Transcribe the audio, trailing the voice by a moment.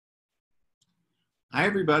Hi,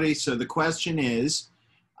 everybody. So the question is,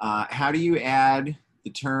 how do you add the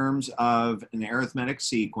terms of an arithmetic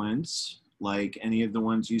sequence, like any of the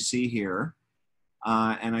ones you see here?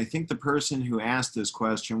 And I think the person who asked this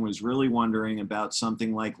question was really wondering about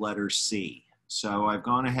something like letter C. So I've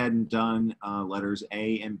gone ahead and done letters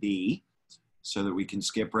A and B so that we can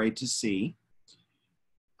skip right to C.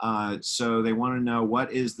 So they want to know,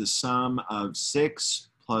 what is the sum of 6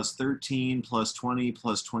 plus 13 plus 20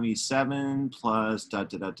 plus 27 plus all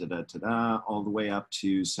the way up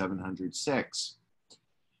to 706.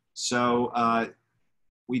 So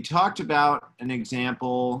we talked about an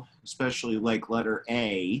example, especially like letter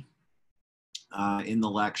A in the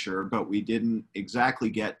lecture, but we didn't exactly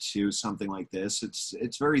get to something like this.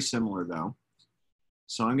 It's very similar though.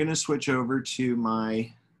 So I'm going to switch over to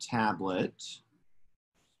my tablet.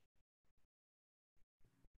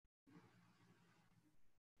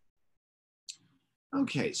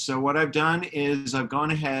 Okay, so what I've done is I've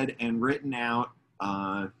gone ahead and written out,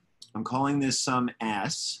 I'm calling this sum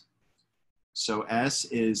S. So S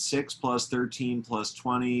is 6 plus 13 plus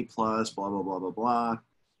 20 plus blah, blah, blah, blah, blah.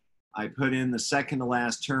 I put in the second to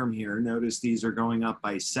last term here. Notice these are going up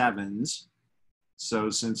by sevens. So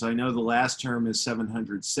since I know the last term is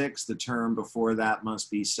 706, the term before that must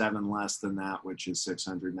be 7 less than that, which is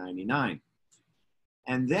 699.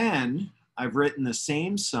 And then I've written the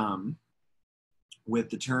same sum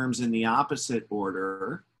with the terms in the opposite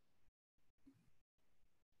order.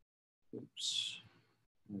 Oops.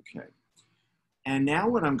 Okay. And now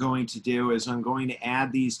what I'm going to do is I'm going to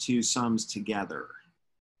add these two sums together.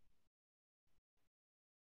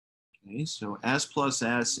 Okay, so S plus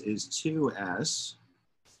S is 2S.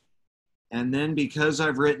 And then because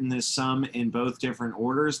I've written this sum in both different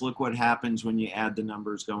orders, look what happens when you add the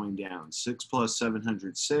numbers going down. 6 plus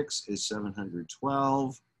 706 is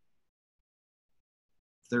 712.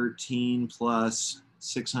 13 plus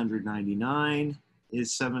 699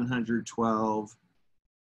 is 712.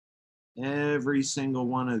 Every single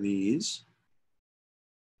one of these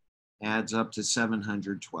adds up to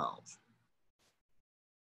 712.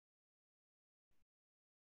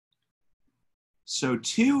 So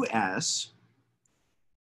 2S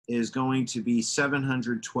is going to be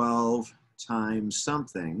 712 times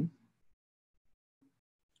something.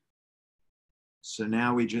 So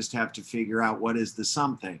now we just have to figure out what is the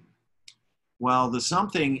something. Well, the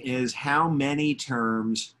something is how many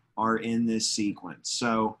terms are in this sequence.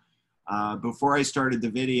 So before I started the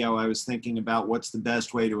video, I was thinking about what's the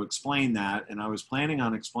best way to explain that. And I was planning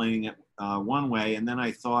on explaining it one way. And then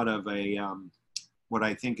I thought of what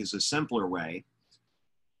I think is a simpler way.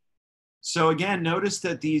 So again, notice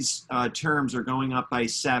that these terms are going up by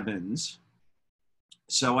sevens.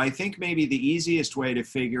 So I think maybe the easiest way to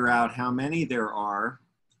figure out how many there are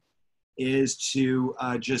is to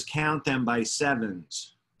just count them by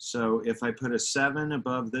sevens. So if I put a 7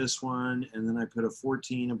 above this one, and then I put a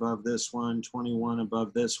 14 above this one, 21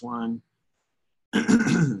 above this one,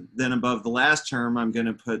 then above the last term, I'm going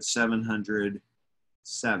to put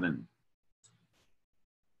 707.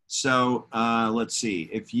 So let's see.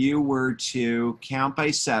 If you were to count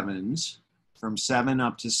by sevens, from 7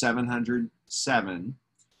 up to 707,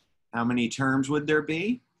 how many terms would there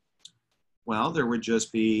be? Well, there would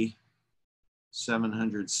just be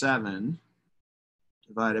 707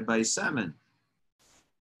 divided by 7,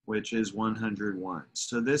 which is 101.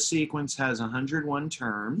 So this sequence has 101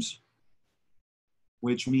 terms,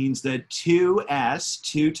 which means that 2S,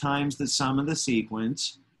 2 times the sum of the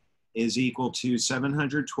sequence, is equal to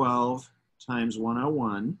 712 times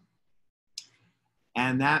 101.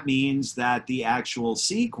 And that means that the actual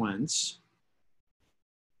sequence,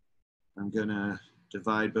 I'm going to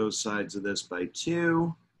divide both sides of this by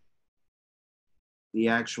 2. The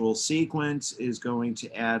actual sequence is going to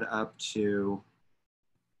add up to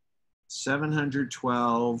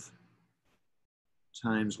 712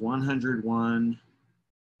 times 101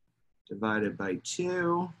 divided by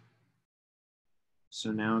 2.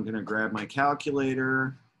 So now I'm going to grab my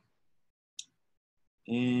calculator.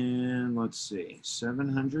 And let's see,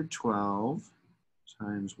 712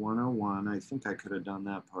 times 101. I think I could have done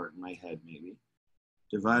that part in my head maybe.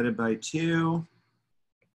 Divided by 2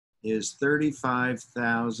 is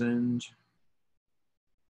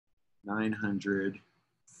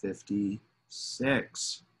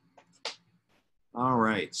 35,956. All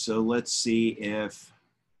right, so let's see if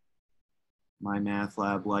my math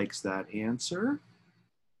lab likes that answer.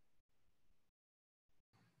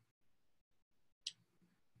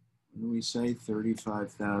 What do we say?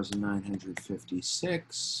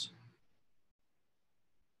 35,956.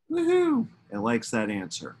 Woohoo! It likes that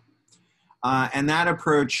answer. And that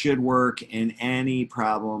approach should work in any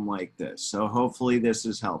problem like this. So hopefully this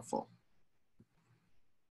is helpful.